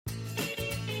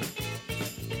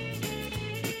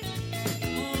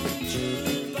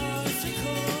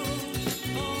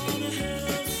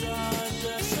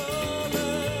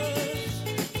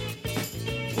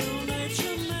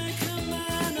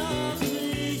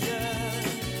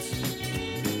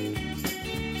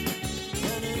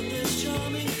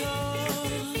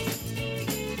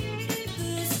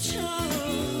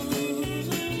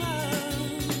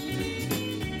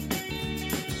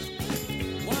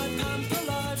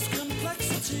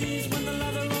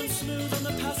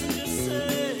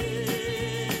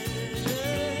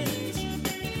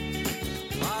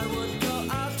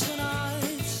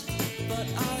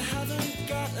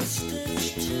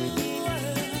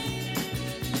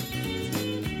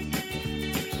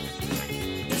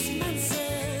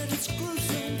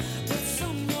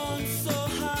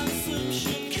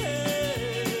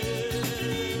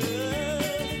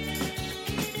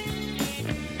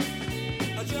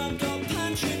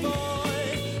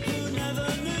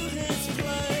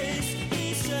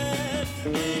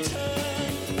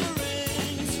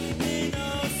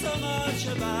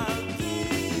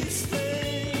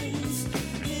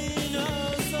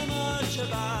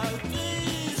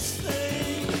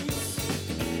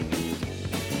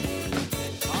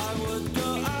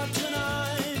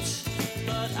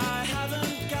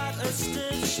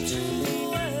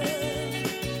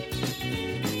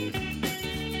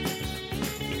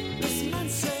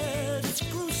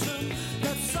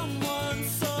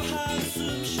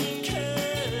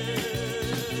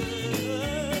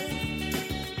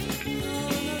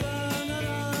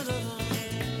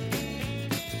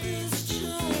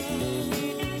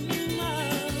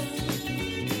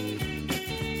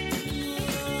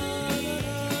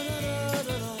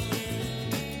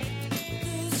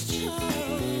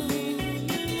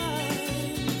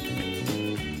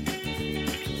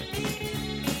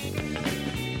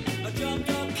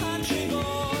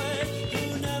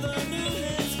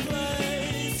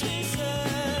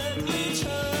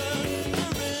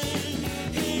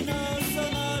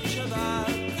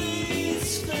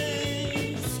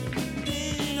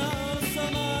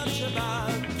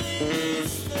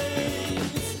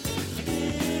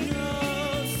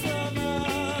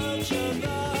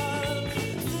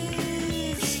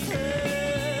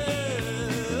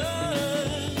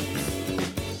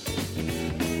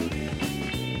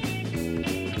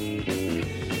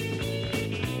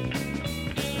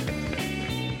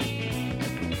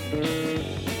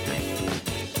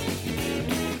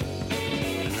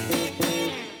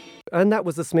And that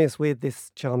was the Smiths with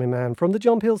this charming man from the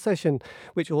John Peel session,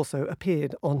 which also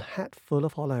appeared on Hat Full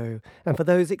of Hollow. And for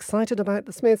those excited about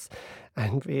the Smiths,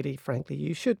 and really, frankly,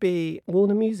 you should be,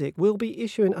 Warner Music will be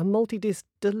issuing a multi-disc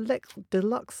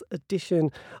deluxe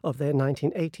edition of their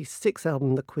 1986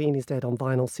 album, The Queen is Dead, on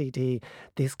vinyl CD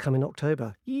this coming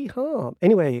October. Yeehaw!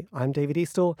 Anyway, I'm David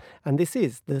Eastaugh, and this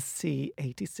is the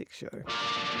C86 Show.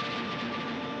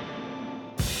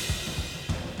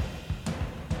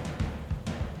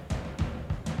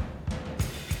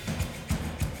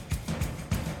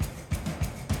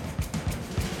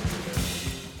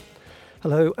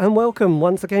 Hello and welcome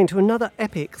once again to another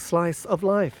epic slice of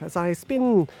life as I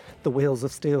spin the wheels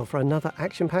of steel for another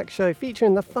action-packed show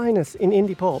featuring the finest in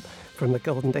indie pop from the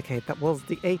golden decade that was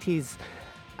the 80s.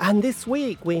 And this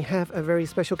week we have a very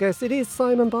special guest. It is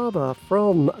Simon Barber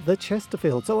from the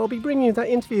Chesterfields. So I'll be bringing you that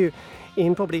interview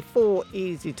in probably 4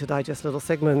 easy-to-digest little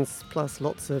segments, plus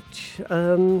lots of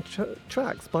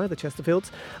tracks by the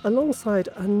Chesterfields, alongside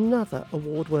another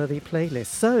award-worthy playlist.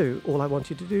 So all I want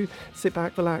you to do, sit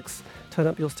back, relax, turn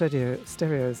up your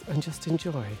stereos, and just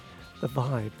enjoy the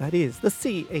vibe that is the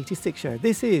C86 Show.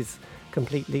 This is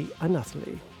Completely and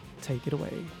Utterly. Take it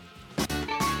away.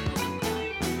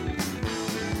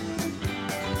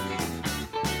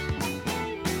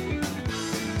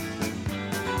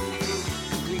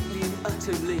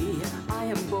 I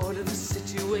am bored of the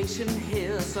situation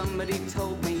here. Somebody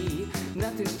told me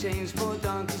nothing's changed for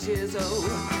donkey's years. Oh,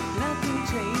 nothing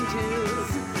changes,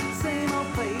 same old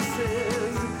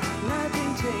places.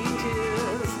 Nothing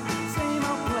changes, same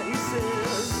old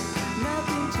places.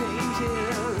 Nothing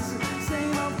changes,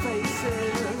 same old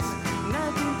places.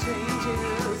 Nothing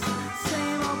changes,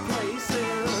 same old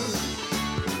places.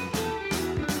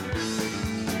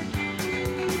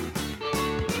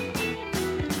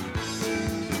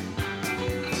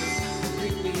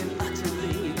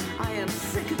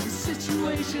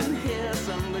 Situation here,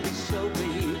 somebody showed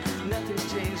me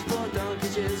nothing's changed for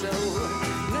donkey's years. Oh,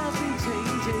 nothing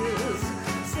changes,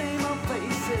 same old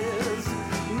faces.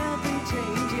 Nothing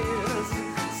changes,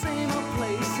 same old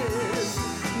places.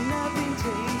 Nothing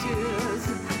changes,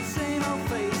 same old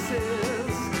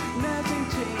faces. Nothing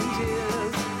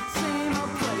changes, same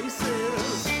old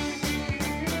places.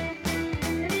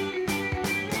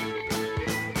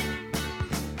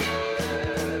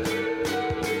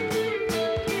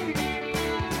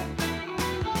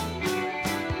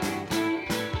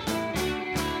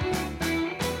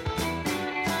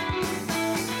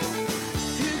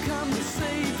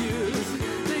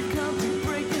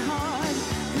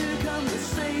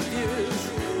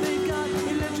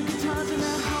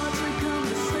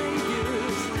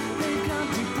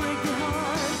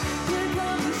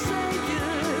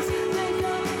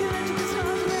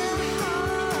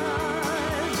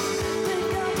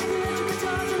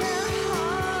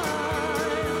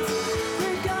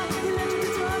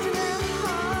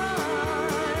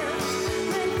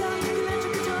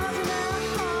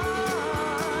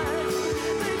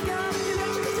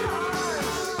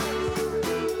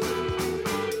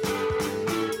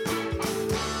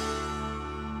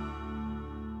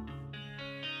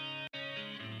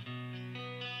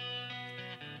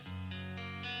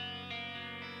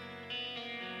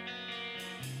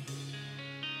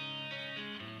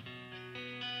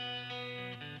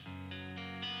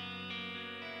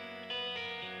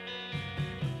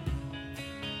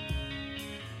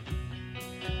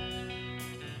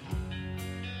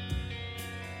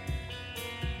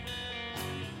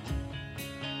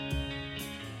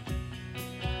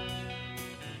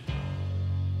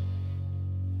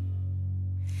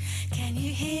 Can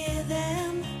you hear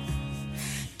them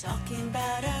talking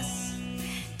about us,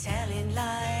 telling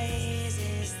lies?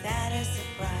 Is that a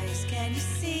surprise? Can you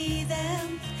see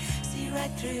them, see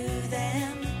right through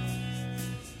them?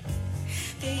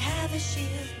 They have a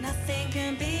shield, nothing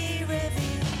can be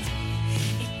revealed.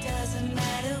 It doesn't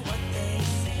matter what they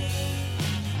say,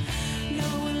 no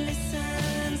one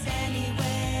listens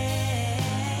anyway.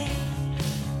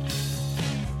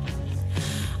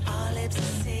 Our lips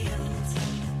are sealed.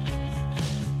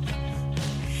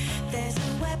 There's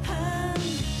a weapon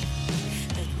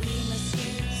that we must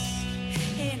use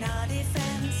in our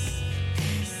defense.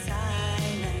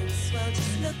 Silence, well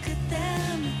just look at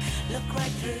them, look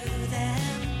right through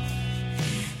them.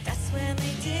 That's when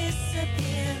they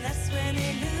disappear, that's when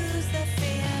they lose their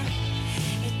fear.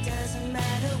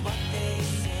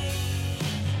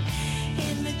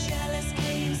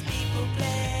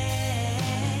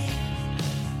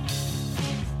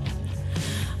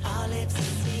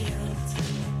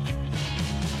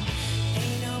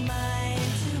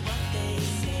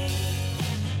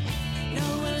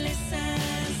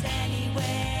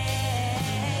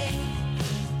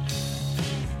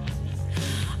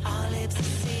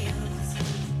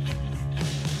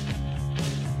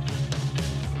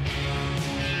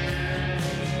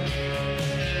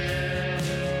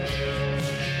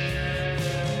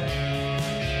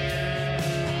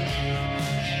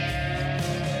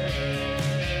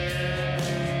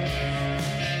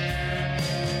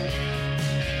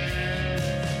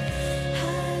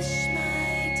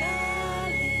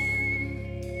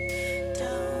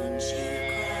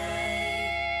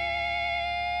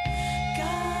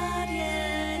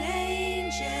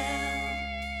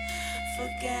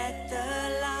 forget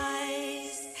the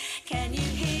lies. Can you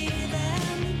hear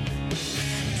them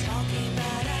talking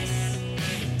about us,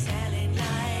 telling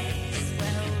lies?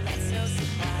 Well, that's no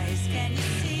surprise. Can you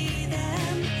see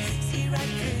them, see right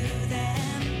through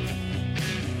them?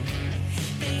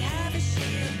 They have a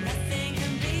shield, nothing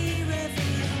can be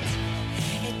revealed.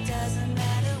 It doesn't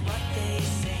matter what they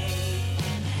say.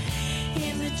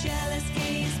 In the jealous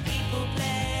games people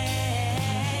play,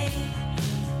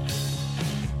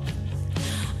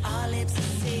 our lips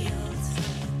are sealed.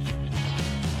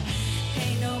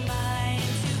 Pay no mind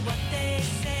to what they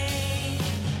say.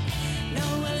 No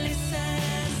one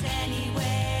listens anyway.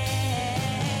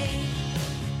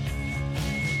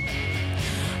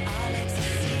 Our lips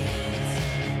are sealed.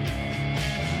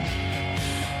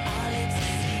 Our lips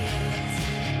are sealed.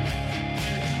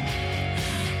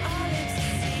 Our lips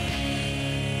are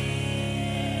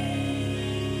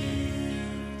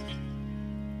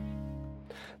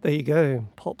There you go,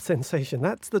 pop sensation.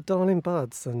 That's the Darling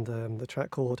Buds and the track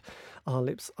called Our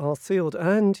Lips Are Sealed.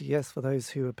 And yes, for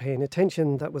those who are paying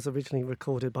attention, that was originally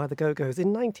recorded by the Go-Go's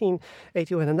in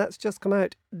 1981, and that's just come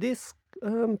out this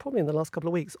probably in the last couple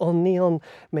of weeks on Neon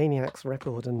Maniacs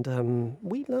record, and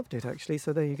we loved it actually,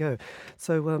 so there you go.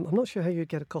 So I'm not sure how you'd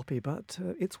get a copy, but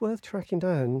it's worth tracking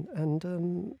down,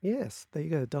 and yes, there you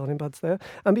go, Darling Buds there.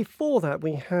 And before that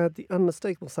we had the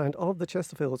unmistakable sound of the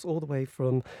Chesterfields all the way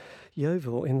from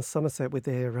Yeovil in Somerset with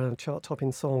their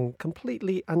chart-topping song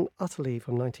Completely and Utterly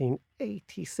from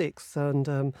 1986,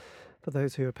 and for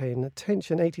those who are paying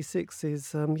attention, 86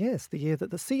 is, yes, the year that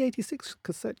the C86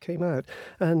 cassette came out.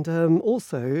 And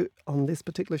also, on this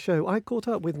particular show, I caught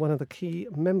up with one of the key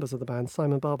members of the band,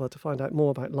 Simon Barber, to find out more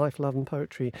about life, love and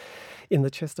poetry in the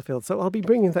Chesterfield. So I'll be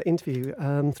bringing that interview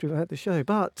throughout the show.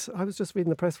 But I was just reading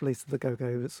the press release of the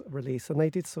Go-Go's release, and they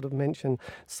did sort of mention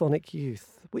Sonic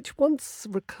Youth, which once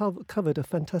covered a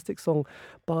fantastic song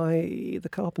by the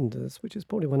Carpenters, which is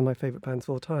probably one of my favourite bands of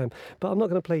all time. But I'm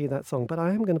not going to play you that song, but I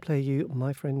am going to play you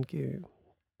My Friend Gu.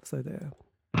 So there.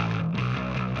 My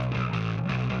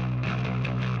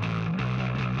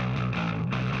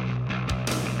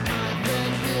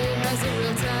friend Gu has a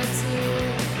real tattoo.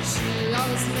 She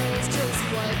always knows just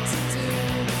what to do.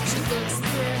 She looks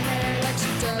through her hair like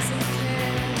she doesn't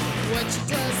care. What she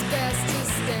does best is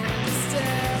stand and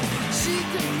stare. She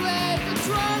can play the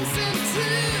drums in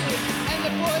two. And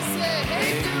the boys say,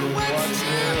 hey Gu, what's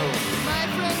new? My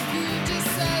friend Gu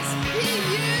just says,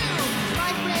 you.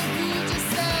 My friend Gu just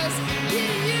says, you.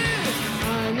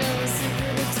 I know a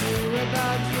secret or two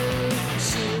about Gu.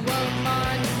 She won't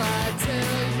mind if I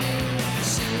tell you.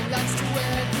 She likes to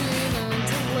wear green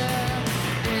underwear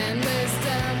and lays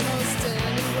down most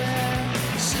anywhere.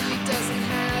 She doesn't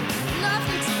have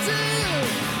nothing to do.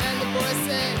 And the boys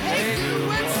say, hey Gu,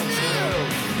 what's new?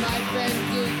 My friend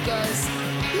Gu goes,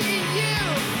 you.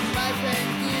 My friend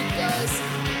Gu goes,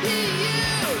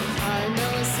 you. I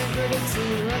know a secret or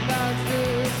two about Gu.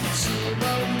 She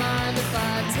won't mind if I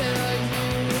tell you.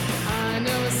 I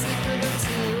know a secret or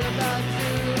two about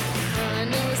Gu. I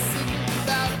know a secret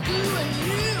about Gu and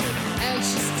you. And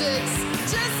she sticks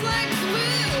just like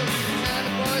glue. And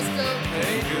the boys go,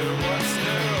 hey Gu, what's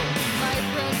new? My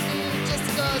friend Gu just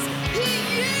goes,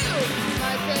 you.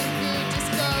 My friend Gu just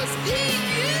goes, you.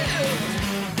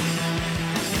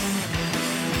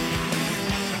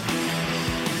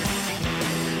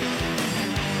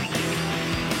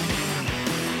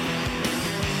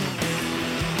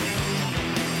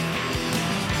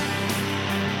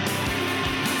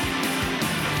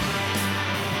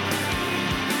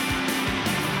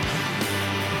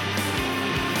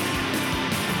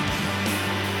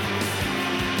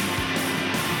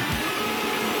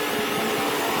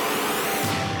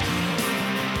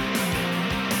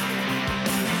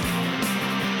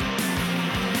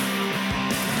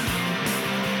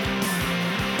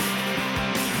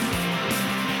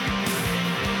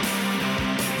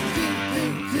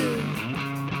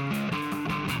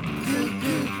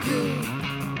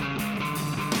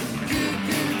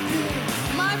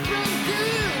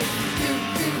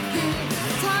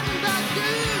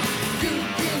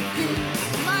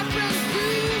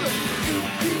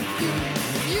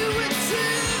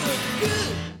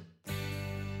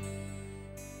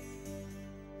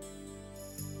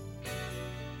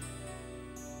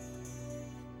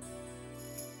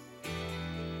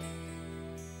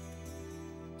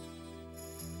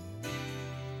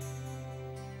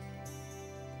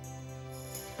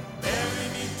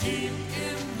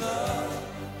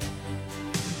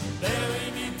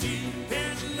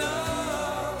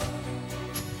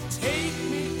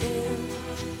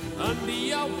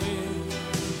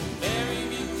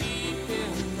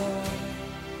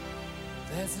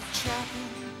 There's a chapel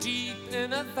deep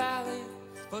in a valley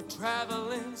for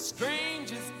traveling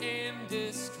strangers in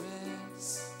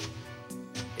distress.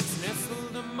 It's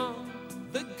nestled among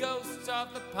the ghosts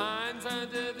of the pines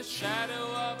under the shadow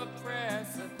of a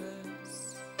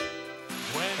precipice.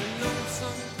 When a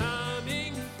lonesome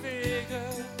coming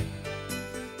figure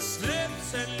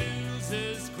slips and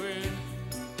loses grip,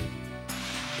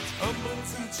 it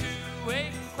tumbles into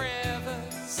a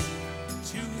crevice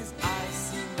to his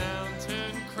icy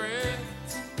mountain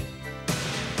crypt.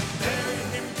 Bury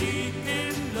him deep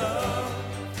in love.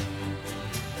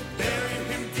 Bury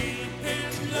him deep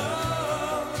in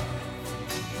love.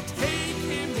 Take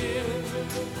him in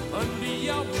under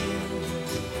your wing.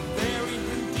 Bury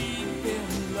him deep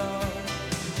in love.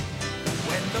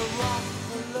 When the rock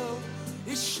below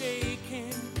is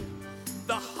shaking,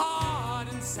 the heart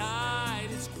inside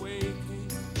is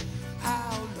quaking.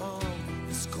 How long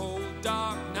this cold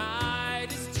dark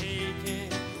night is taking?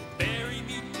 Bury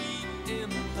me deep in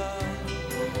love.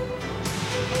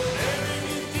 Bury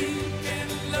me deep in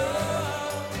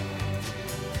love.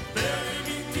 Bury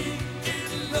me deep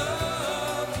in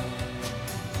love.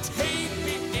 Take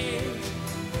me in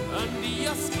under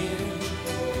your skin.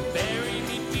 Bury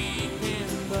me deep in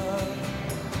love.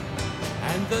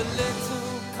 And the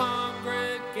little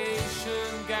congregation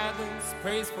gathers,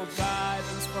 prays for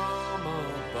guidance from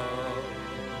above.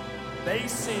 They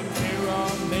sing here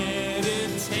on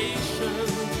meditation.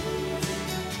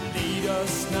 Lead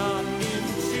us not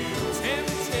into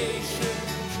temptation.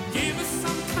 Give us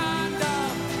some kind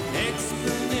of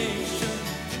explanation.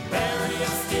 Bury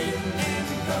us in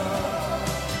love.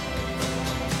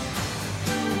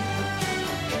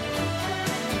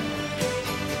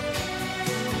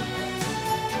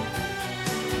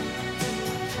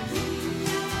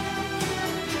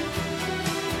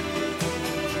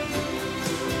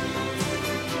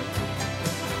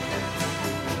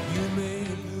 You may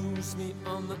lose me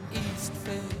on the east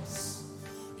face.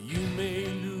 You may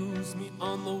lose me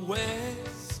on the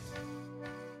west.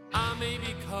 I may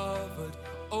be covered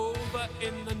over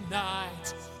in the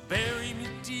night. Bury me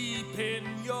deep in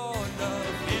your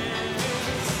love.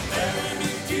 Yes. Bury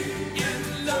me deep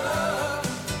in love.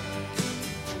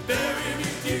 Bury me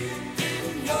deep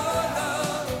in your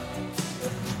love.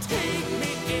 Take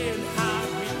me in,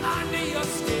 hide me under your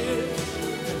skin.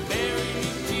 Bury me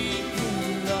deep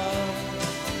in love.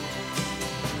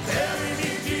 Bury me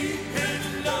deep in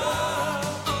love.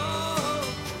 Oh,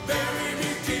 bury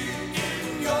me deep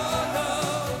in your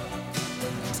love.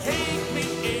 Take me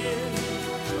in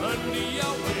under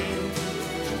your wing.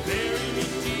 Bury me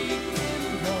deep in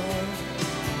love.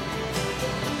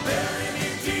 Bury me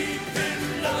deep in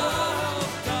love,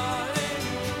 darling.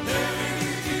 Bury me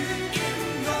deep in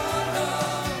your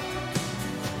love.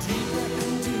 Deeper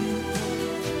and deeper,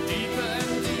 deeper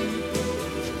and deeper,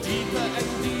 deeper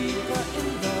and deeper in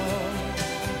love.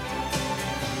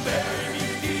 Bury me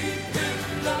deep in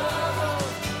love.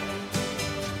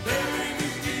 Bury me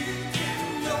deep in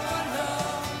your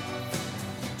love.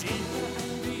 Deeper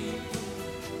and deeper,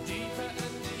 deeper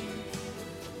and deeper.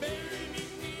 Bury me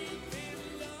deep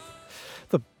in love.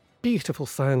 The beautiful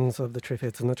sounds of the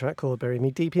Triffids and the track called Bury Me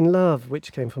Deep in Love,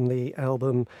 which came from the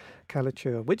album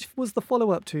Caliture, which was the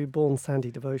follow-up to Born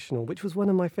Sandy Devotional, which was one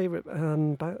of my favourite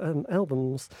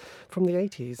albums from the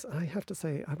 80s. I have to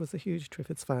say, I was a huge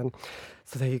Triffids fan.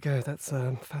 So there you go, that's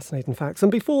fascinating facts.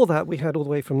 And before that, we had all the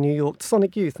way from New York,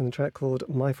 Sonic Youth, and the track called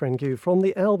My Friend Gu from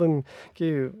the album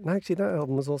Gu. And actually, that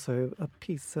album was also a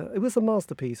piece, it was a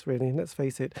masterpiece, really, let's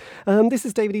face it. This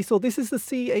is David Esau. This is the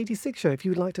C86 Show. If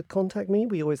you'd like to contact me,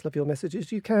 we always love your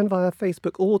messages. You can via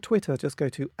Facebook or Twitter. Just go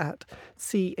to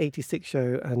 @C86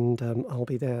 Show and I'll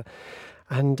be there.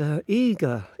 And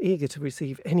eager to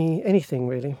receive anything,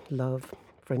 really. Love,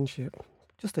 friendship,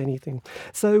 just anything.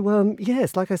 So,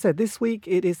 yes, like I said, this week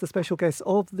it is the special guest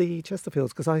of the Chesterfields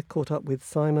because I caught up with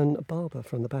Simon Barber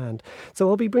from the band. So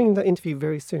I'll be bringing that interview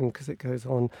very soon because it goes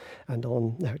on and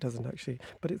on. No, it doesn't actually,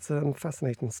 but it's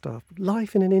fascinating stuff.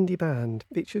 Life in an indie band.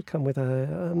 It should come with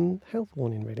a health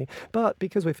warning, really. But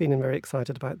because we're feeling very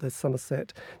excited about the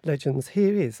Somerset legends,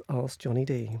 here is Ask Johnny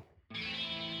D.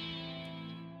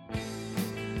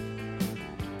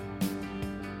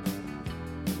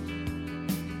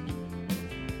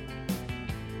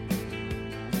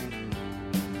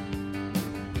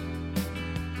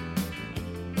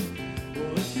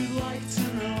 Well, if you'd like to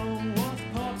know what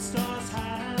pop stars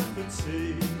have for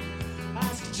tea,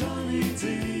 ask Johnny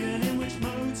D, and in which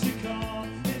motor car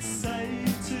it's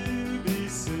safe to be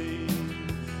seen.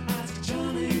 Ask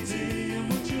Johnny D,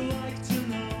 and would you like to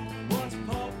know what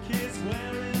pop kids wear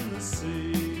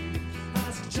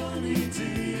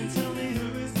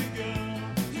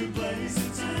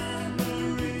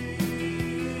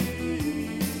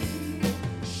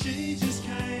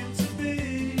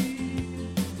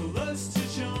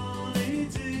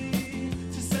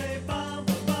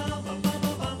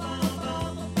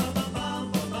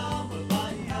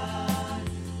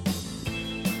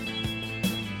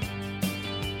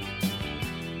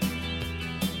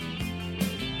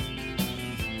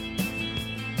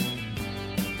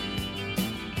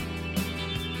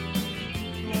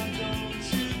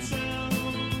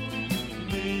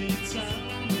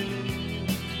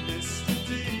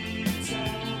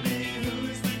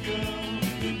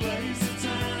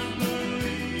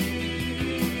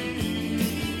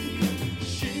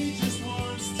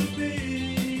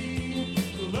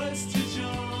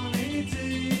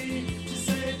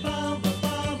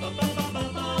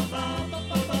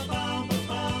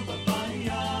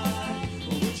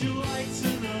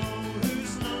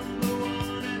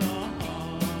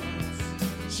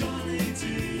Johnny D,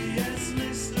 yes,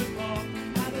 Mr. Pop,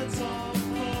 at the top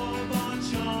of our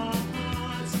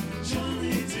charts.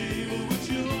 Johnny D, well, would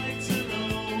you like to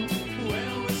know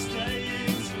where we're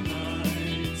staying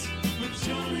tonight? With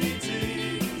Johnny D,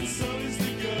 and so is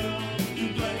the girl who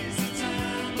plays the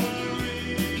tambourine.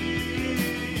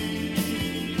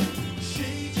 She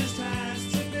just has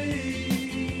to be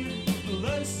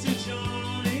close to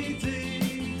Johnny D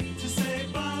to say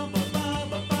ba ba ba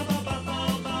ba ba ba ba ba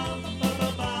ba ba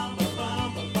ba ba ba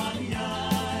ba ba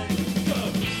yeah. Go.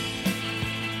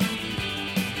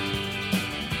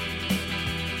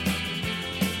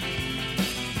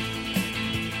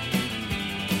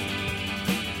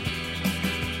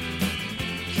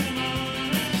 Come on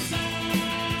and tell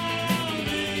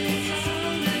me,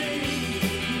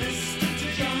 Mr.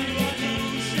 Johnny, what you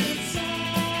should tell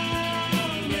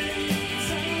me,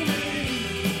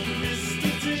 Mr.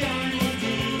 Johnny, what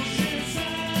you should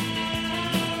tell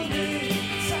me,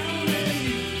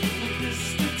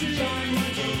 Mr. Johnny,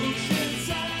 what you should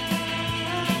tell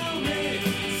me,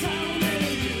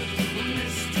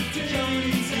 Mr.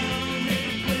 Johnny, tell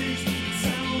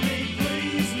me,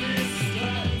 please, Mr.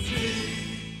 T.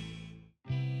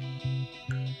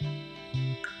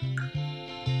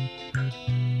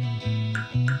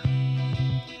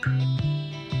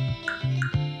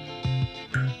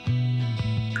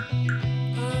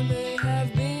 I may have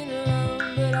been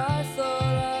alone, but I thought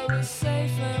I was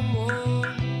safe and warm.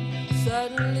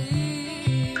 Suddenly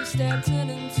you stepped in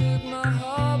and took my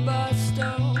heart by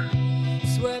storm.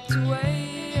 Swept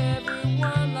away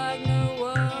everyone like no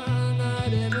one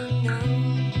I'd ever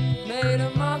known. Made a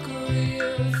mockery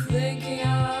of thinking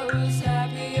I was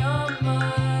happy on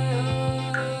my own.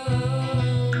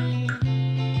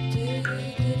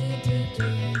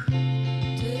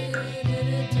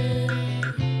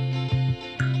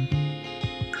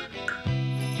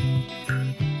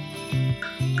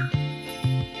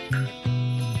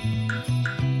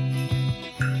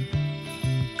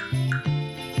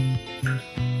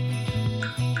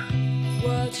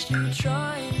 Watched you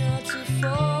trying not to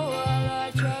fall while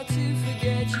I tried to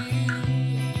forget you.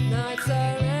 Nights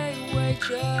I lay awake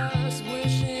just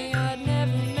wishing I'd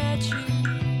never met you.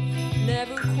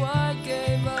 Never quite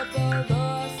gave up, although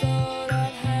I thought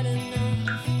I'd had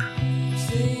enough.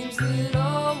 Seems that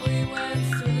all we went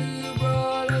through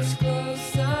brought us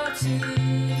closer to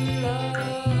love.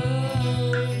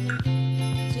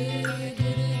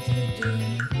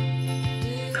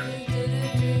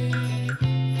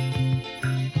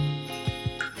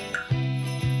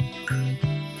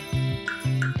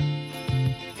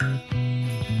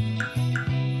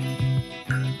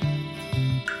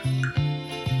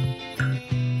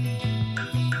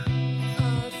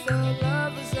 I thought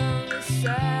love was only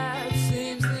sad.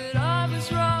 Seems that I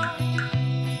was wrong.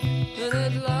 And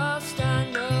at last I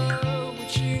know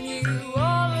what you knew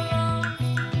all along.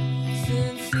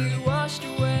 Since you washed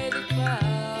away the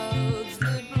clouds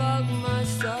that block my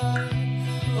sight,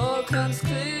 all comes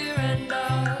clear and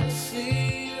I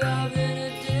see love in a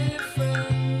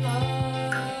different light.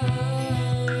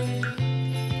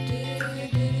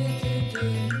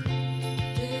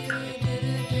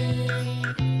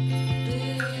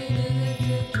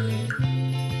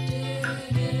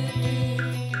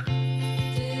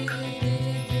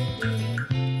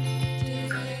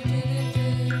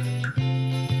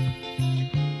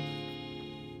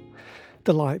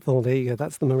 Delightful. There you go.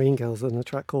 That's the Marine Girls and a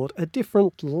track called A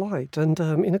Different Light. And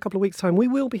in a couple of weeks' time, we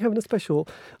will be having a special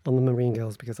on the Marine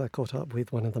Girls because I caught up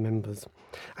with one of the members.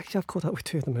 Actually, I've caught up with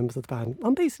two of the members of the band.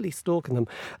 I'm basically stalking them.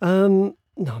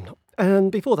 No, I'm not.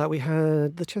 And before that, we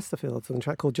had the Chesterfields and a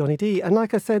track called Johnny D. And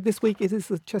like I said, this week it is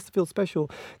the Chesterfield special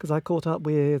because I caught up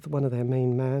with one of their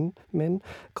main men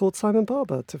called Simon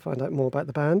Barber to find out more about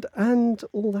the band and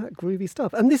all that groovy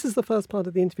stuff. And this is the first part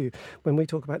of the interview when we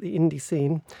talk about the indie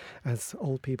scene, as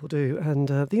old people do, and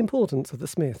the importance of the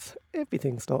Smiths.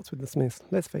 Everything starts with the Smiths,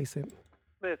 let's face it.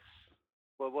 Smiths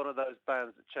were one of those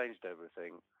bands that changed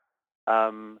everything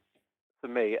for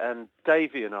me. And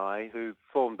Davey and I, who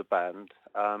formed the band,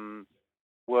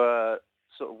 were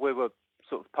we were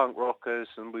sort of punk rockers,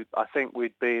 and I think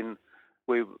we'd played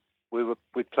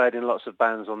in lots of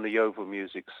bands on the Yeovil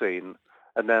music scene.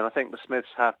 And then I think the Smiths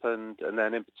happened, and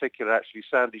then in particular, actually,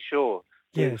 Sandy Shaw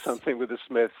doing something with the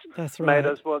Smiths. That's right.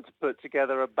 Made us want to put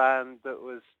together a band that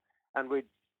was, and we'd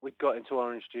got into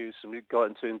Orange Juice, and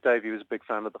and Davey was a big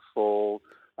fan of The Fall,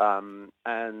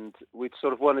 and we'd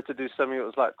sort of wanted to do something that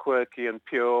was like quirky and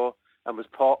pure, and was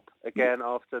pop again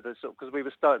after the because we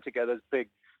were starting to get those big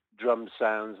drum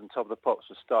sounds, and Top of the Pops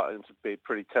was starting to be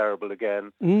pretty terrible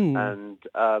again. And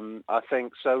I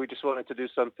think so we just wanted to do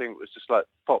something that was just like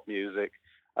pop music,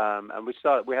 And we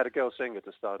had a girl singer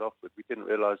to start off with. We didn't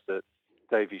realise that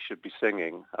Davey should be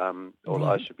singing, or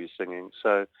I should be singing.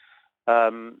 So,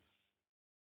 the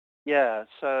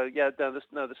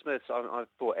Smiths. I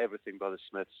bought everything by the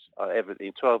Smiths,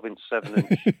 everything, 12-inch,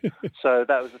 7-inch. So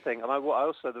that was the thing. And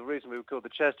also the reason we were called the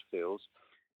Chesterfields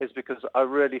is because I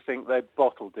really think they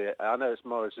bottled it. I know it's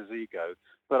Morris's ego,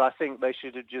 but I think they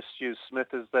should have just used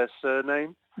Smith as their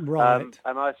surname. Right.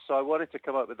 So I wanted to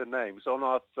come up with a name. So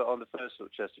on the first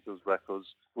sort of Chesterfields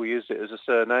records, we used it as a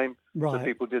surname, so Right.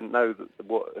 people didn't know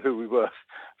who we were.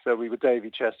 So we were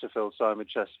Davy Chesterfield, Simon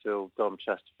Chesterfield, Dom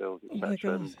Chesterfield, Oh my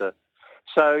etc. God.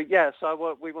 So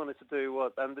we wanted to do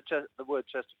and the word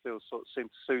Chesterfield sort of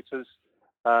seemed to suit us.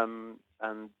 At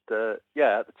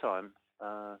the time.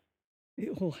 It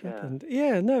all happened.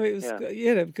 Yeah, no, it was,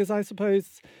 because I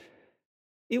suppose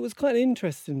it was quite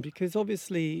interesting because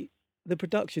obviously the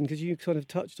production, because you kind of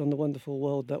touched on the wonderful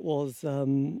world that was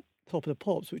Top of the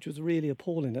Pops, which was really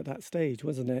appalling at that stage,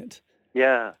 wasn't it?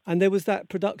 Yeah. And there was that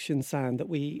production sound that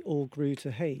we all grew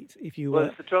to hate. If you Well, were,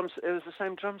 it's the drums. It was the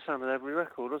same drum sound on every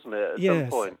record, wasn't it? At some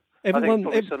yes, point.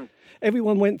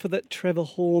 everyone went for that Trevor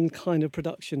Horn kind of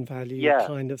production value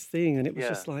kind of thing, and it was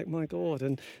just like, my God!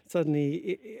 And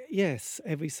suddenly,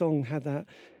 every song had that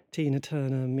Tina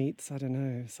Turner meets, I don't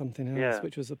know, something else,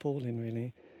 which was appalling,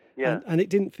 really. Yeah. And it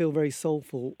didn't feel very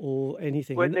soulful or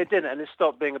anything. Well, it didn't, and it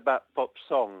stopped being about pop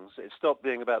songs. It stopped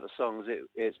being about the songs.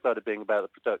 It started being about the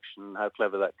production, how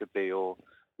clever that could be, or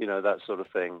that sort of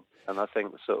thing. And I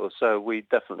think so we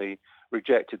definitely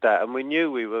rejected that, and we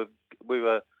knew we were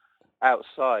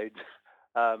outside.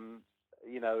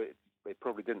 It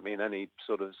probably didn't mean any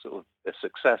sort of a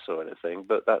success or anything,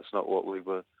 but that's not what we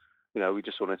were. We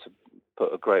just wanted to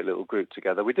put a great little group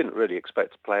together. We didn't really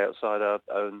expect to play outside our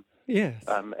own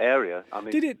area. I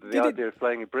mean, the idea of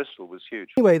playing in Bristol was huge.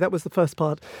 Anyway, that was the first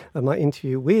part of my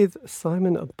interview with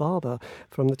Simon Barber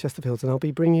from the Chesterfields, and I'll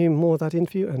be bringing you more of that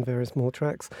interview and various more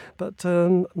tracks. But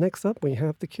next up, we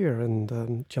have The Cure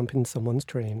and Jump in Someone's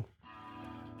Train.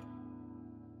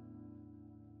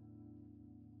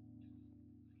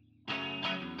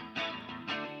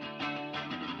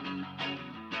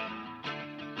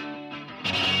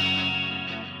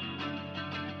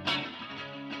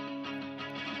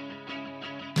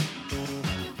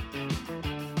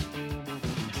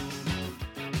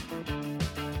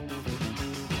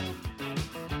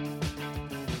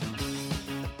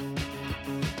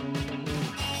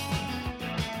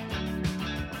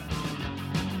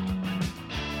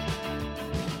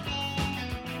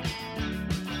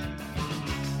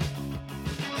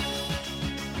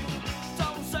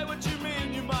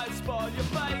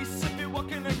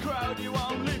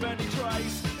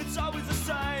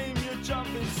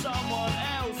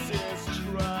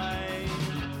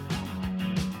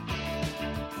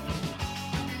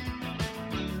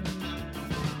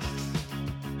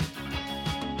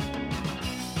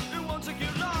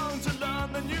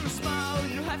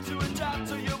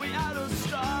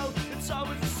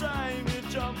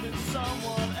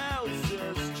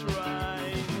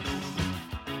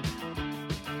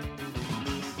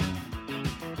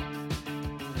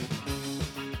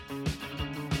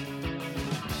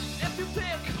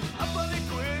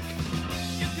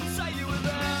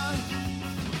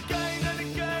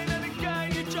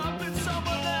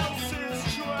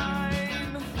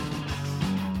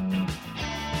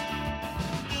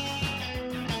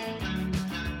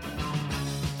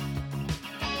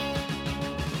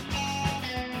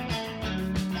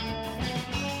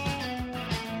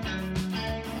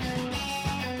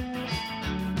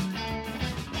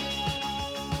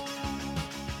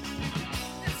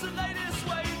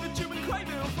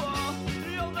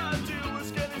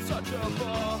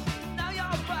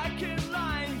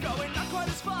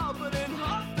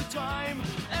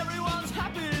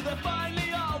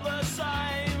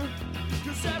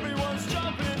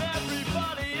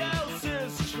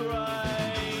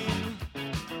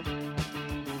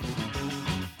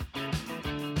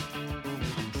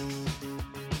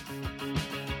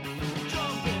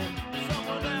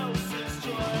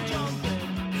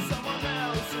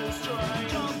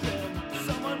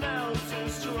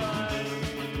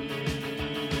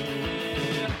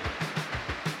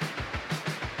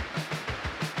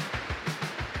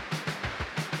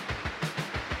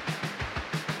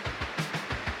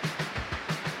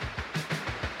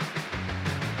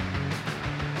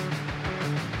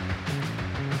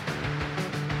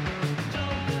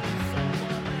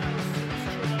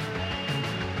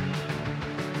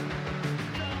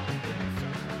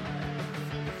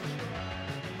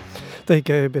 There you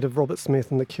go, a bit of Robert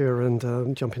Smith and The Cure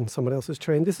and Jump in Someone Else's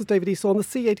Train. This is David Esau on the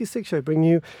C86 show, bringing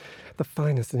you the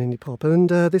finest in indie pop. And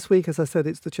this week, as I said,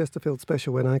 it's the Chesterfield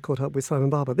special when I caught up with Simon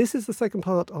Barber. This is the second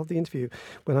part of the interview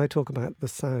when I talk about the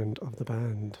sound of the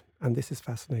band. And this is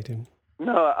fascinating.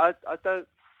 No, I don't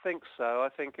think so. I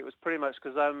think it was pretty much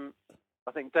because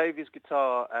I think Davey's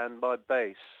guitar and my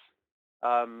bass,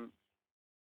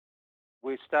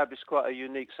 we established quite a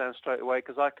unique sound straight away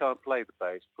because I can't play the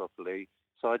bass properly.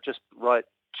 So I just write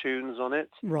tunes on it.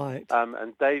 Right.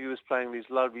 And Davey was playing these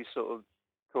lovely sort of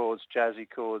chords, jazzy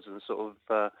chords and sort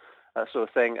of that sort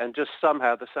of thing. And just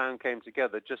somehow the sound came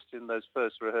together just in those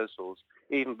first rehearsals,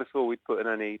 even before we put in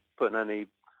any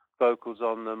vocals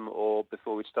on them or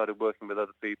before we started working with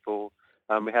other people.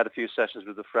 We had a few sessions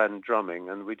with a friend drumming,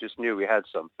 and we just knew we had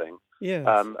something. Yes.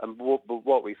 And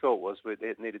what we thought was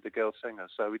it needed a girl singer,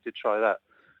 so we did try that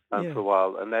for a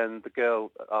while. And then the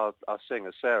girl, our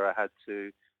singer, Sarah, I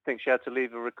think she had to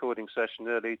leave a recording session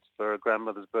early for her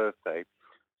grandmother's birthday.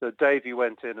 So Davey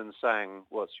went in and sang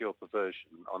What's Your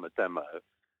Perversion on a demo.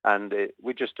 And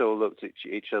we just all looked at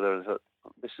each other and thought,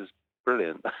 this is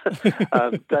brilliant.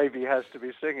 Davey has to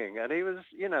be singing. And he was,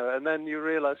 and then you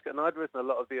realise, and I'd written a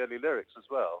lot of the early lyrics as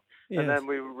well. Yes. And then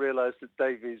we realised that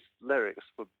Davey's lyrics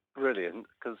were brilliant,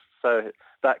 so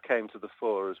that came to the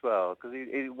fore as well. Because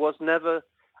he was never,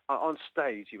 on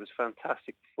stage, he was a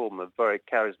fantastic performer, very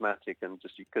charismatic, and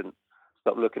just you couldn't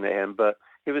stop looking at him. But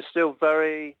he was still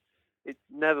he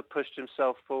never pushed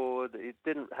himself forward. He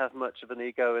didn't have much of an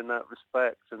ego in that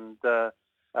respect. And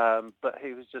but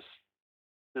he was just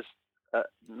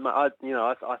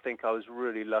I think I was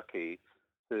really lucky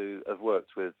to have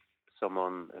worked with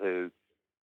someone who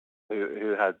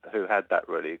had that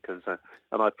really, because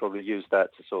and I'd probably used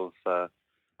that to sort of.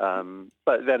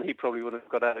 But then he probably would have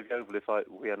got out of the Oval if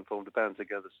we hadn't formed a band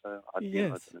together. So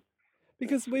yes,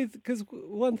 because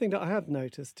one thing that I have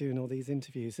noticed doing all these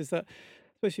interviews is that,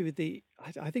 especially with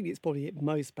I think it's probably at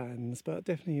most bands, but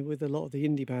definitely with a lot of the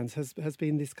indie bands, has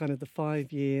been this kind of the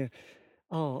 5-year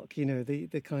arc,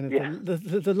 the kind of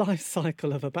the life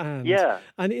cycle of a band. Yeah.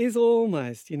 And it is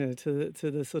almost, to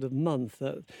the sort of month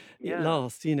that it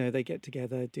lasts, they get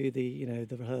together, do the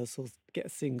rehearsals, get a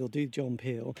single, do John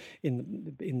Peel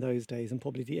in those days, and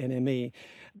probably the NME.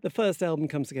 The first album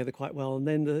comes together quite well, and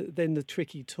then the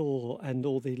tricky tour and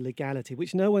all the legality,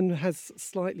 which no one has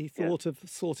slightly thought of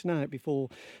sorting out before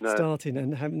starting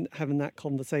and having that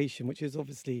conversation, which is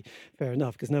obviously fair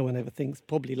enough, because no one ever thinks,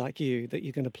 probably like you, that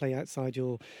you're going to play outside your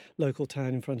local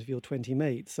town in front of your 20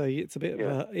 mates. So it's a bit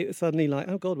of it's suddenly like,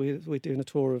 oh God, we're doing a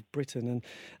tour of Britain,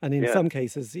 and in some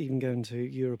cases even going to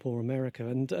Europe or America,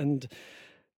 and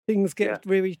things get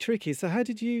really tricky. So how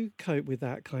did you cope with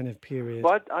that kind of period?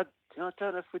 Well, I don't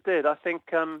know if we did. I think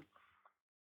I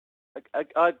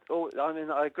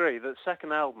agree that the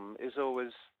second album is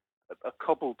always a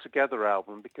cobbled together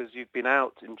album, because you've been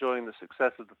out enjoying the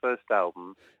success of the first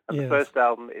album, and the first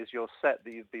album is your set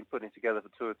that you've been putting together for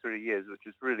 2 or 3 years, which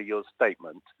is really your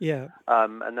statement. Yeah.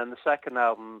 And then the second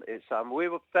album is we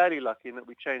were fairly lucky in that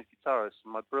we changed guitarists,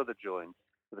 and my brother joined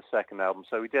for the second album,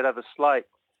 so we did have a slight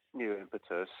new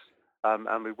impetus.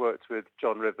 And we worked with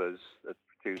John Rivers, the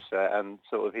producer, and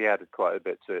sort of he added quite a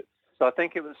bit to it. So I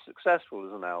think it was successful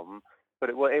as an album, but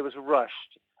it was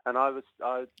rushed. And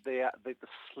the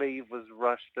sleeve was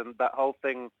rushed, and that whole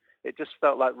thing, it just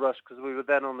felt like rush, because we were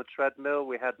then on the treadmill.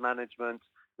 We had management,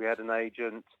 we had an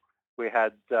agent, we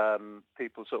had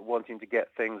people sort of wanting to get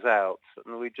things out,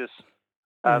 and we just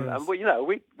and we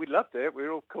loved it. We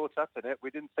were all caught up in it.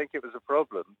 We didn't think it was a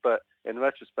problem, but in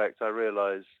retrospect, I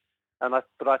realised,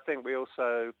 but I think we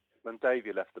also, when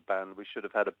Davey left the band, we should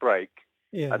have had a break,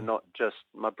 and not just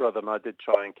my brother and I did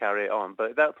try and carry it on,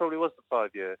 but that probably was the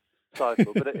 5-year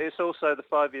cycle. But it's also the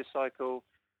 5-year cycle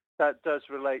that does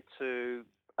relate to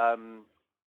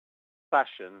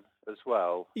fashion as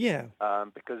well. Yeah.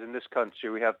 Because in this country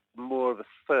we have more of a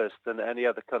thirst than any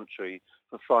other country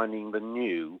for finding the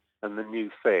new and the new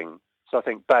thing. So I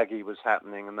think baggy was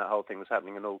happening, and that whole thing was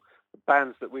happening, and all the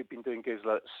bands that we've been doing gigs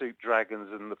like Suit Dragons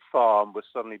and The Farm were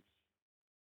suddenly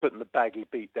putting the baggy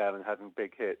beat down and having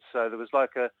big hits. So there was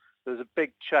a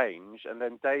big change. And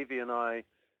then Davey and I,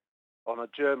 on a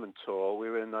German tour, we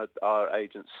were in our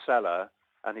agent's cellar,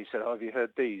 and he said, "Oh, have you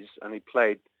heard these?" And he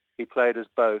played us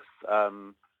both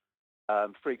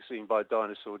Freak Scene by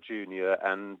Dinosaur Jr.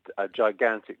 and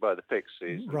Gigantic by the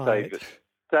Pixies. Right. And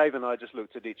Dave and I just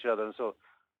looked at each other and thought,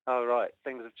 oh, right,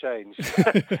 things have changed.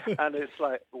 And it's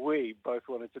like we both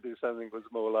wanted to do something that was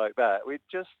more like that.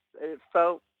 It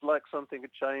felt like something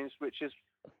had changed, which is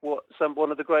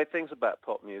one of the great things about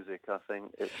pop music, I think.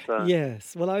 It's,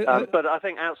 yes. Well, but I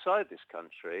think outside this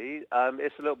country,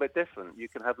 it's a little bit different. You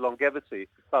can have longevity.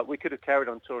 But we could have carried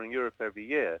on touring Europe every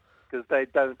year, because they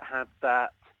don't have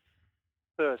that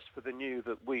thirst for the new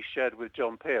that we shared with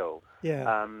John Peel.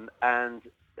 Yeah. And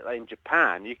in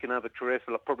Japan, you can have a career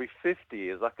for like probably 50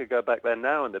 years. I could go back there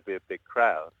now and there'd be a big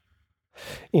crowd.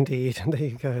 Indeed, there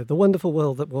you go. The wonderful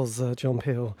world that was John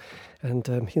Peel and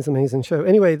his amazing show.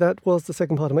 Anyway, that was the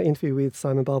second part of my interview with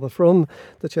Simon Barber from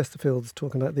the Chesterfields,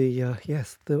 talking about the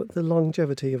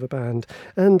longevity of a band.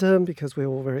 And because we're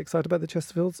all very excited about the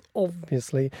Chesterfields,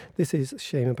 obviously, this is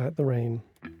Shame About the Rain.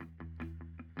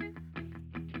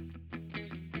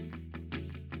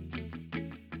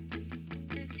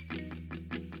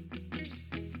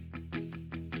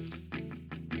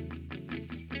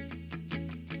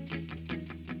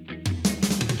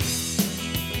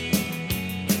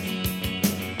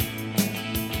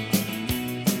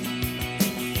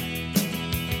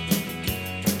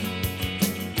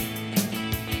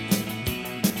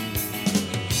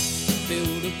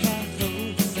 Build a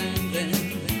potholes and then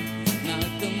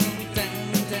knock them all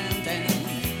down, down, down.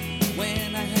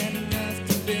 When I had enough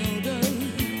to build a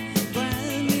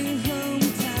brand new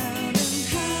hometown. And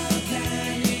how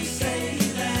can you say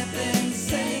that, then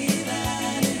say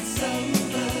that it's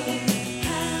over?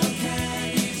 How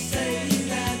can you say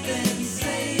that, then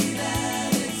say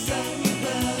that it's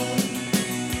over?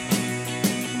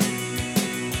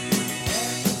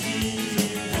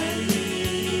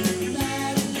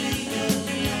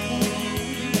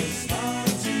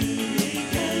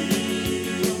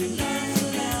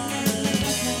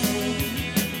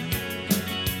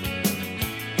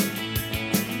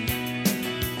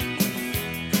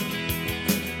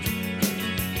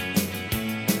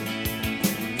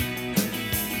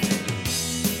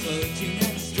 Clutching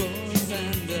at straws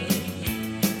and a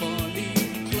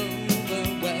four-leaf clover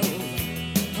well,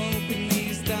 hoping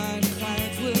these dark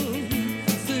clouds will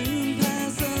soon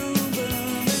pass over.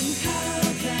 And how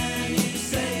can you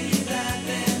say that,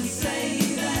 then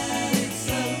say that it's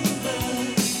over?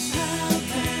 How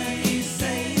can you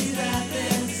say that,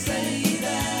 then say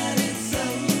that it's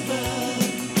over?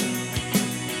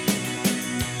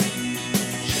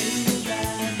 Shame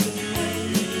about the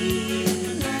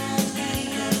rain, not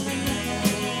hang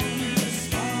alone. It's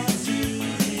far too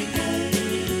late for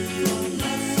love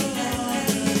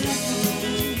alone.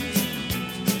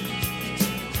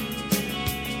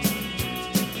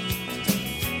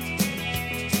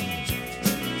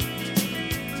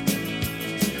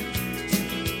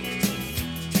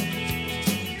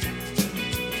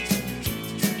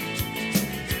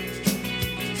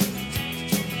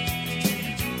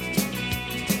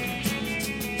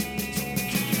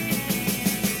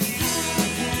 How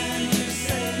can you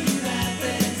say that,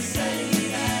 then say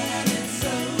that it's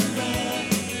over?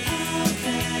 How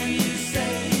can you say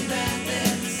that,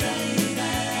 then say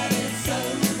that it's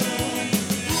over?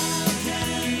 How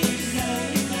can you say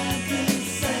that, then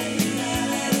say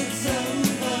that it's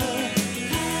over?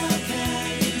 How can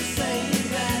you say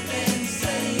that, then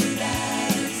say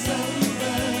that it's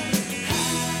over?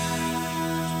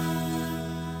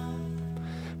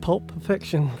 Pulp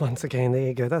Perfection, once again, there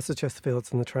you go. That's the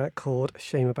Chesterfields and the track called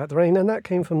Shame About the Rain, and that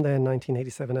came from their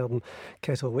 1987 album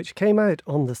Kettle, which came out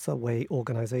on the Subway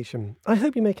organisation. I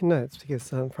hope you're making notes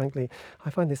because, frankly, I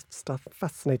find this stuff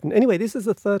fascinating. Anyway, this is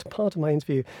the third part of my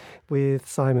interview with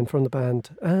Simon from the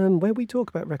band, where we talk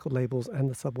about record labels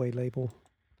and the Subway label.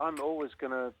 I'm always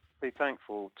going to be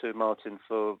thankful to Martin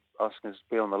for asking us to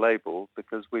be on the label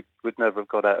because we'd never have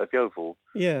got out of Yeovil.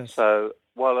 Yes. So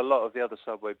while a lot of the other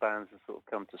Subway bands have sort of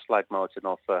come to slag Martin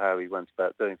off for how he went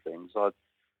about doing things,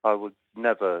 I would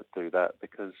never do that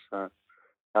because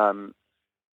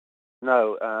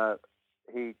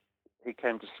he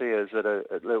came to see us at a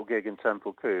little gig in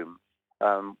Temple Combe.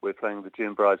 We're playing the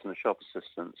June Brides and the Shop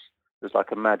Assistants. It was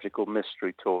like a magical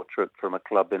mystery tour trip from a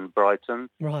club in Brighton.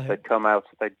 Right. They'd come out,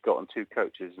 they'd got on two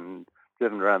coaches and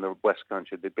driven around the West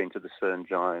Country. They'd been to the Cern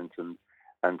Giant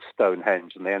and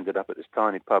Stonehenge, and they ended up at this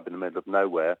tiny pub in the middle of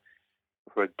nowhere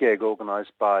for a gig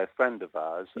organised by a friend of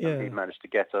ours, Yeah. and he managed to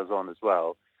get us on as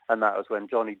well. And that was when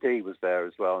Johnny D was there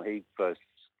as well, and he first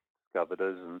discovered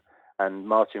us, and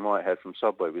Martin Whitehead from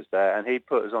Subway was there, and he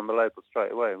put us on the label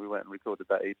straight away, and we went and recorded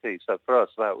that EP. So for us,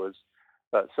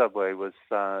 that Subway was,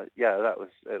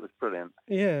 it was brilliant.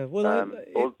 Yeah, well,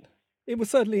 all- it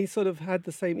was certainly sort of had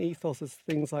the same ethos as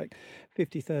things like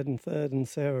 53rd and 3rd and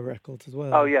Sarah Records as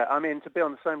well. Oh yeah, I mean to be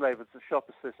on the same label as the Shop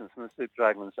Assistants and the Soup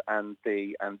Dragons and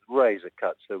Razor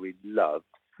Cuts, who we loved,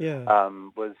 Yeah.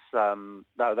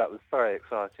 that was very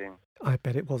exciting. I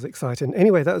bet it was exciting.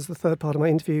 Anyway, that was the third part of my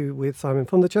interview with Simon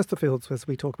from the Chesterfields, as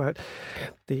we talk about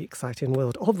the exciting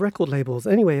world of record labels.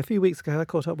 Anyway, a few weeks ago, I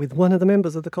caught up with one of the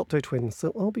members of the Copto Twins,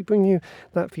 so I'll be bringing you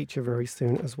that feature very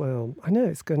soon as well. I know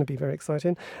it's going to be very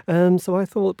exciting. So I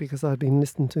thought, because I'd been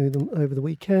listening to them over the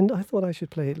weekend, I thought I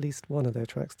should play at least one of their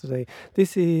tracks today.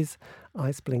 This is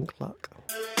Ice Blink Luck.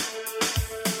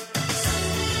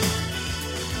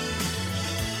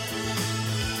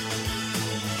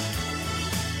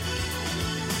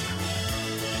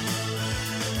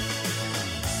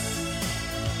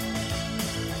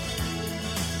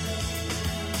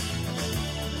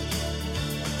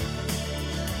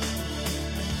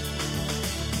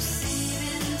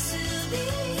 Seeming to be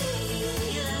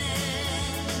living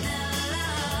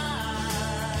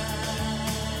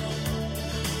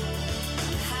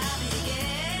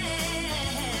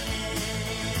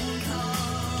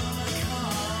alive.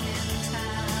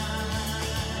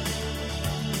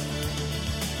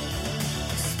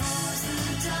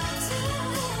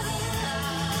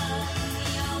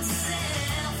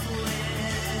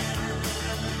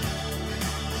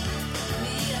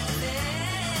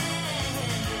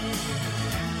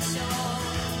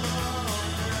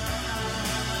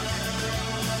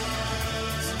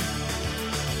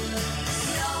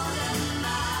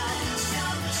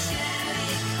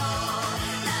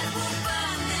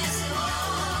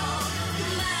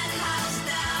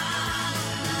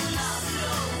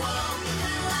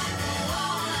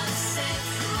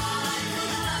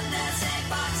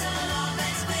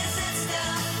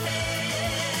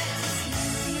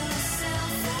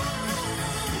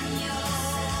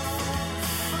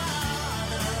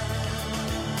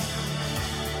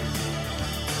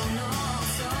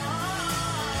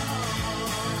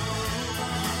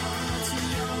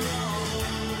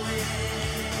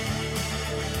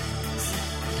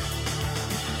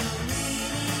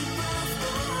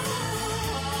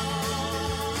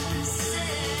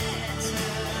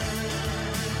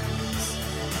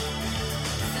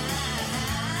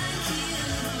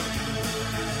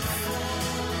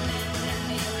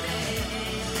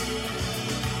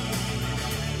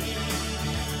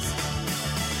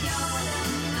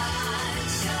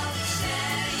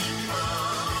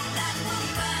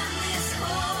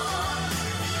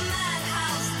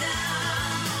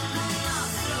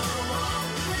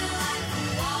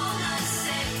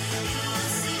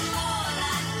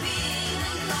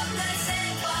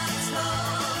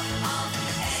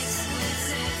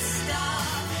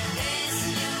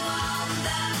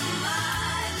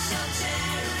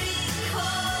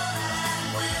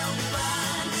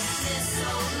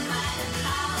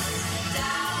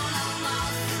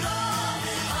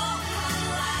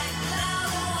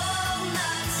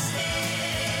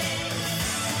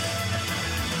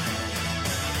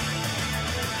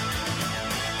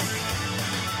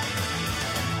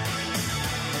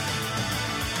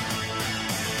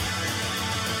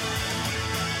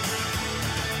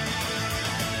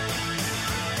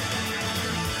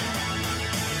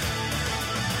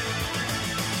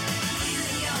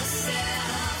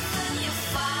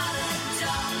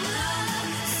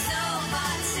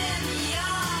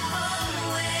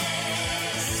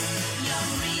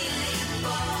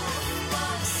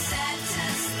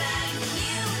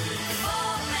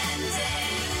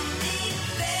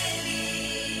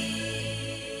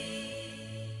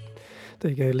 There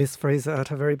you go, Liz Fraser at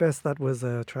her very best. That was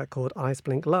a track called Ice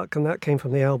Blink Luck, and that came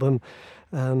from the album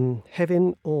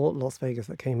Heaven or Las Vegas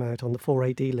that came out on the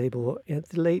 4AD label in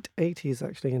the late 80s,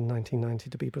 actually, in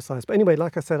 1990 to be precise. But anyway,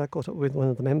 like I said, I caught up with one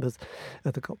of the members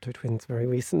of the Copto Twins very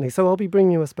recently, so I'll be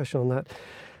bringing you a special on that,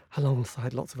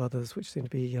 alongside lots of others which seem to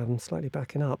be slightly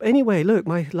backing up. Anyway, look,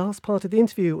 my last part of the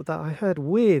interview that I had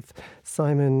with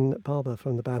Simon Barber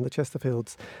from the band The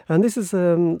Chesterfields, and this is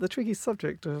the tricky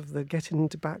subject of the getting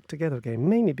back together again,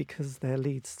 mainly because their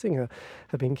lead singer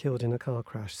had been killed in a car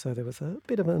crash, so there was a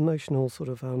bit of an emotional sort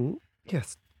of,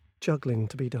 juggling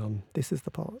to be done. This is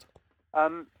the part.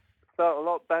 So a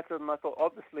lot better than I thought.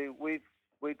 Obviously,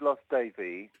 we'd lost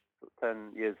Davey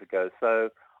 10 years ago, so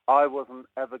I wasn't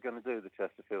ever going to do the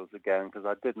Chesterfields again because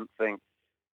I didn't think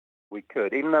we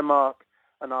could. Even though Mark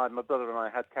and I, my brother and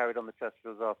I, had carried on the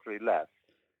Chesterfields after he left,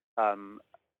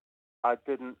 I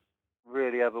didn't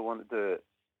really ever want to do it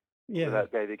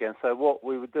without Davey again. So what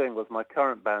we were doing was my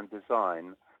current band,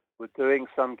 Design, were doing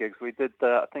some gigs. We did,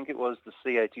 I think it was the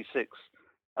C86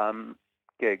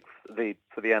 gig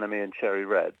for the Enemy and Cherry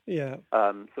Red. Yeah.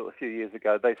 Sort of a few years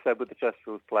ago. They said, would the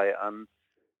Chesterfields play it? And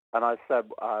I said,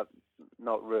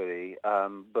 not really,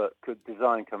 but could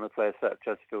Design come and play a set of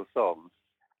Chesterfield songs?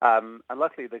 And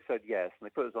luckily they said yes, and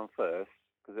they put us on first,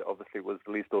 because it obviously was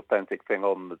the least authentic thing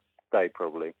on the day,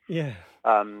 probably. Yeah.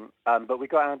 But we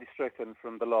got Andy Strickland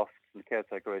from the Loft and the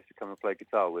Caretaker Race to come and play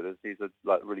guitar with us. He's a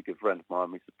really good friend of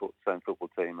mine. We support the same football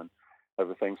team and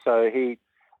everything. So he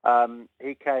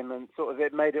came and sort of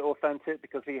it made it authentic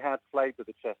because he had played with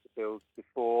the Chesterfields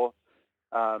before.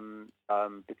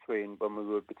 When we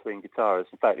were between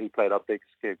guitarists. In fact, he played our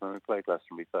biggest gig when we played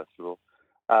Glastonbury Festival.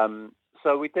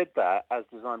 So we did that as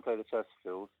Design played the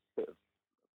Chesterfields.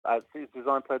 As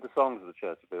Design played the songs of the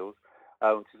Chesterfields,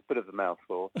 which is a bit of a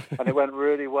mouthful, and it went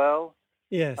really well.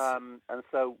 Yes. And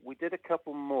so we did a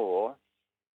couple more,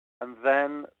 and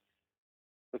then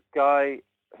the guy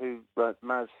who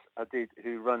Maz Hadid,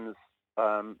 who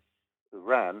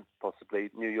ran possibly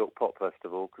New York Pop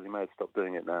Festival, because he may have stopped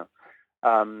doing it now.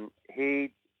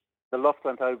 The Loft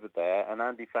went over there, and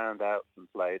Andy found out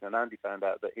and played, and Andy found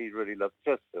out that he really loved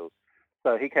Chesterfields.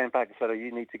 So he came back and said, "Oh,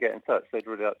 you need to get in touch. They'd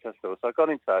really like Chesterfields." So I got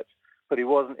in touch, but he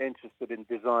wasn't interested in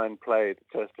Design played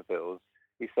Chesterfields.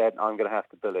 He said, "I'm going to have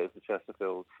to bill it as the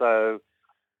Chesterfields." So,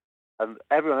 and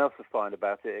everyone else was fine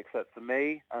about it except for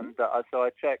me. And so I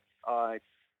checked. I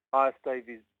asked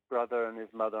Davey's brother and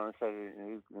his mother, and I said,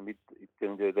 "Who's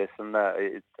going to do this and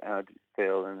that? How do you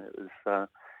feel?" And it was,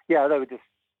 they were just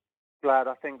glad.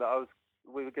 I think that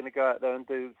we were going to go out there and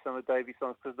do some of Davey's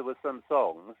songs because there were some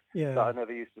songs that I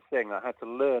never used to sing. I had to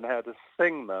learn how to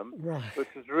sing them,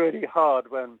 which was really hard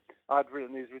when I'd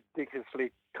written these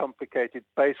ridiculously complicated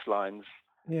bass lines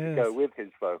to go with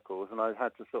his vocals, and I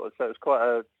had to so it was quite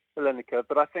a learning curve.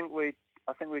 But I think we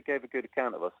gave a good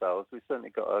account of ourselves. We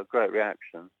certainly got a great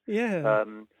reaction. Yeah.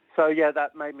 So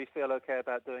that made me feel okay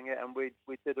about doing it, and we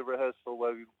did a rehearsal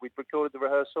where we recorded the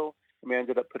rehearsal, and we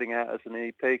ended up putting it out as an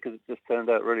EP because it just turned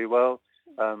out really well.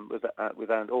 With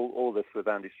all this with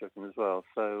Andy Strickland as well.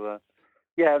 So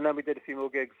and then we did a few more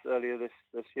gigs earlier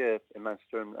this year in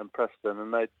Manchester and Preston,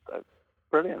 and they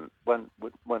brilliant. Went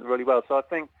really well. So I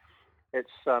think it's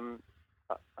I'm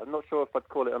not sure if I'd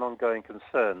call it an ongoing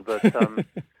concern, but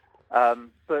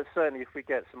but certainly if we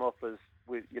get some offers,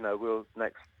 we'll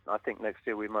next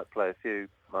year we might play a few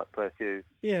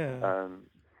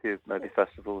few maybe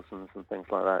festivals and some things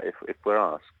like that if we're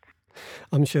asked.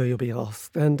 I'm sure you'll be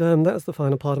asked. And that's the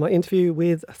final part of my interview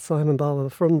with Simon Barber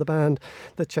from the band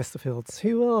The Chesterfields,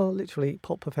 who are literally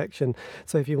pop perfection.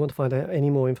 So if you want to find out any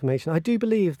more information, I do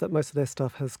believe that most of their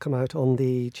stuff has come out on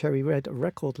the Cherry Red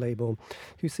record label,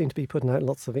 who seem to be putting out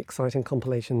lots of exciting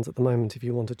compilations at the moment. If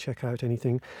you want to check out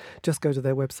anything, just go to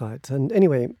their website. And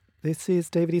anyway, this is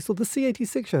David Eastaugh, the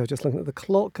C86 show, just looking at the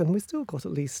clock, and we've still got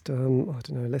at least,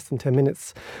 less than 10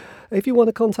 minutes. If you want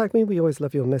to contact me, we always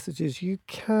love your messages. You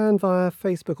can via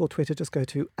Facebook or Twitter, just go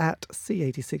to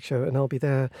 @C86 show and I'll be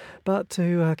there. But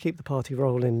to keep the party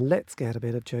rolling, let's get a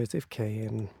bit of Joseph K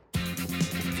in.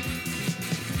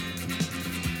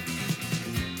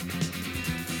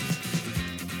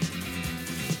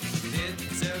 It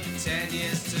took 10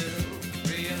 years to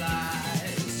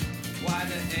realize why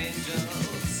the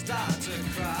angels start to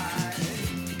cry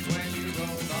when you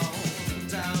roll on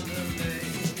down the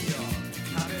lane. Your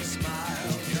happy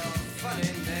smile, your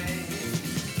funny name.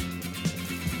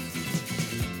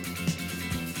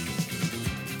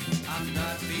 I'm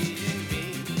not being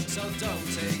mean, so don't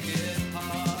take it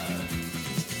hard.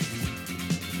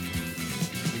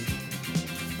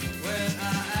 When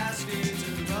I ask you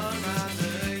to run round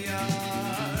the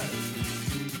yard,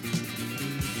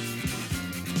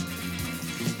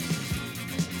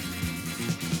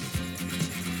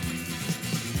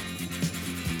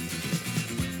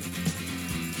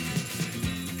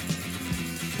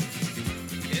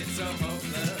 it's so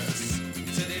hopeless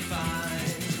to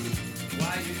define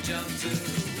why you jump to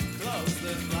close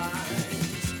the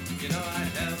blinds. You know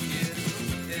I'd help you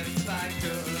if I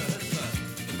could, but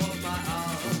both my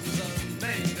arms are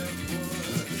made of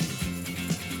wood.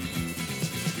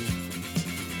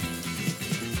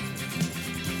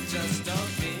 Just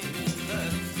don't mean the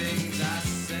things I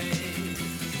say.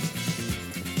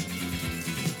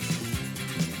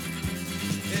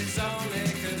 It's only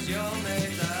 'cause you're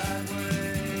made that way.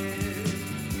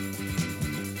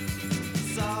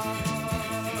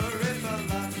 Sorry for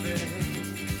laughing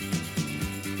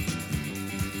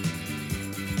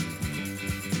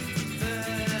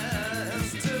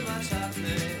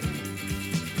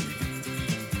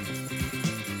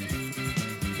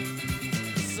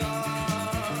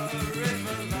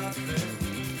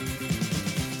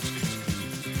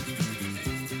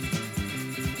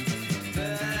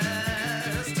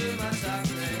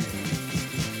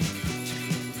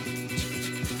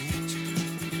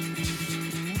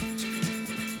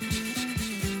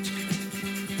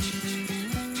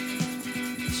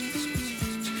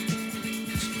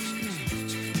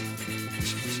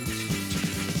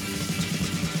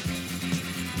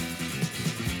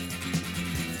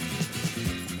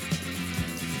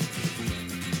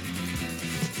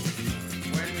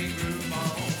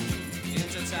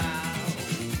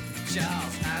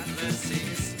canvas,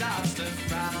 he starts to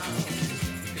frown.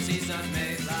 'Cause he's not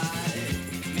made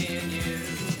like me and you.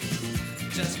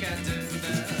 Just can't do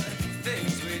the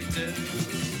things we do.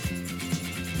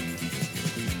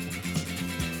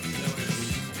 So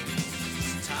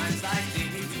it's times like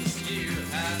these you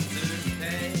have to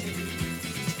pay.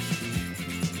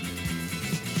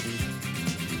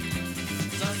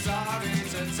 So sorry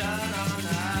to turn on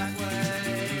that way.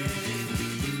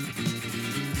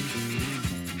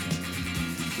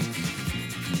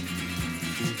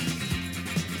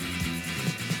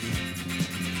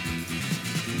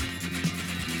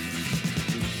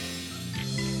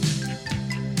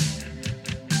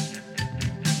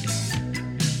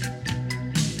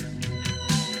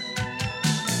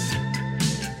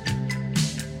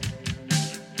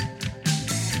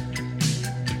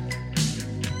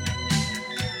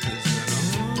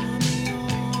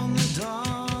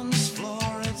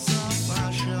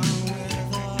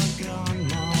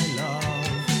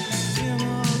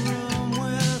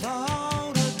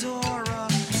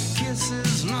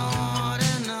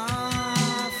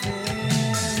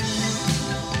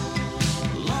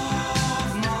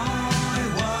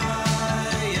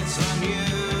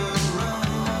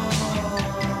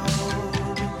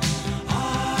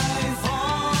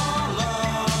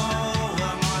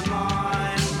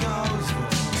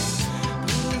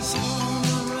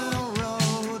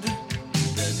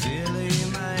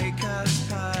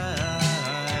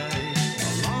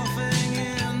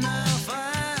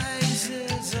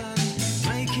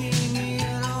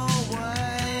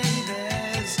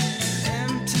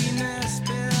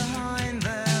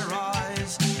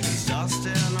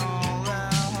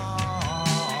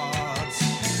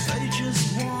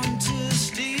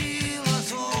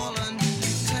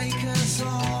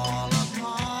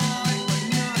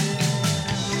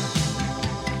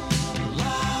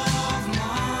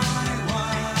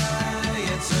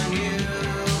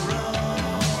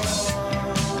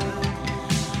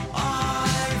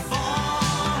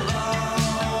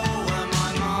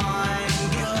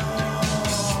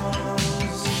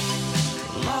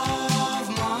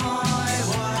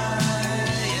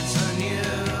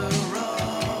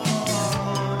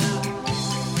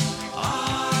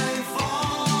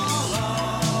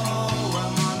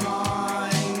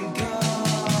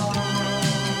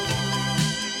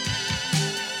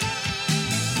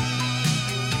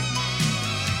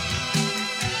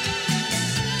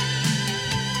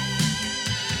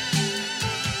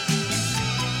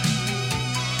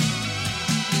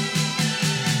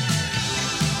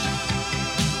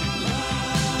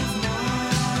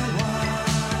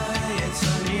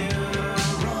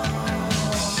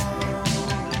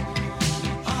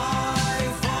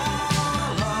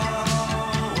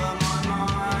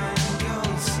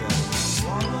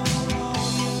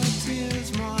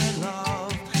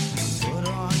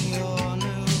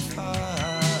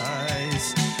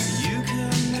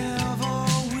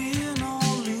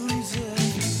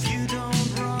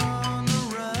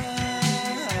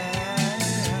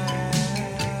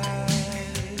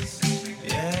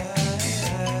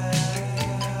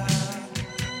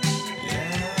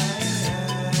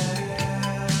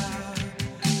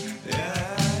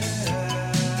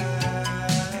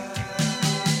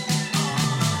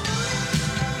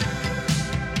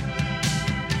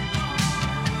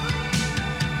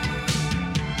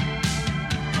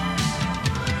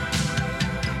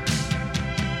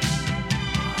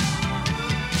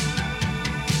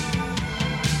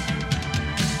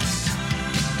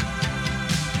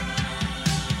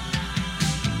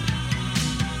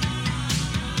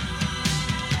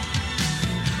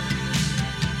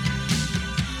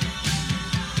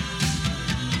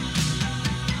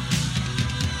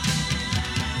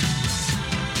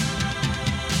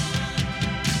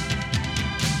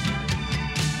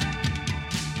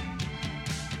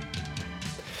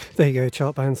 There you go,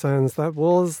 Chartbound Sounds. That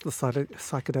was the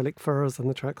Psychedelic Furs and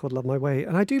the track called Love My Way.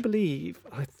 And I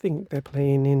think they're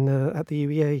playing in at the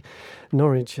UEA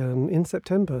Norwich in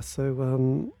September.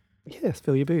 So, yes,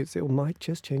 fill your boots. It might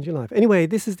just change your life. Anyway,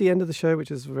 this is the end of the show, which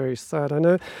is very sad, I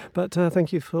know. But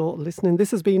thank you for listening.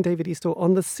 This has been David Eastaugh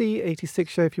on the C86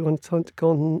 Show. If you want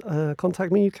to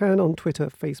contact me, you can on Twitter,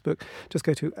 Facebook. Just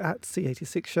go to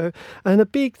 @C86 Show. And a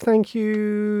big thank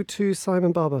you to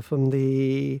Simon Barber from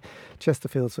the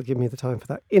Chesterfields for giving me the time for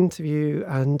that interview.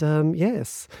 And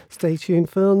yes, stay tuned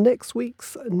for next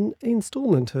week's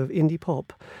instalment of Indie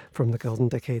Pop from the golden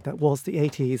decade that was the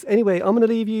 80s. Anyway, I'm going to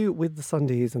leave you with the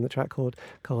Sundays and the track called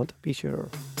Can't Be Sure.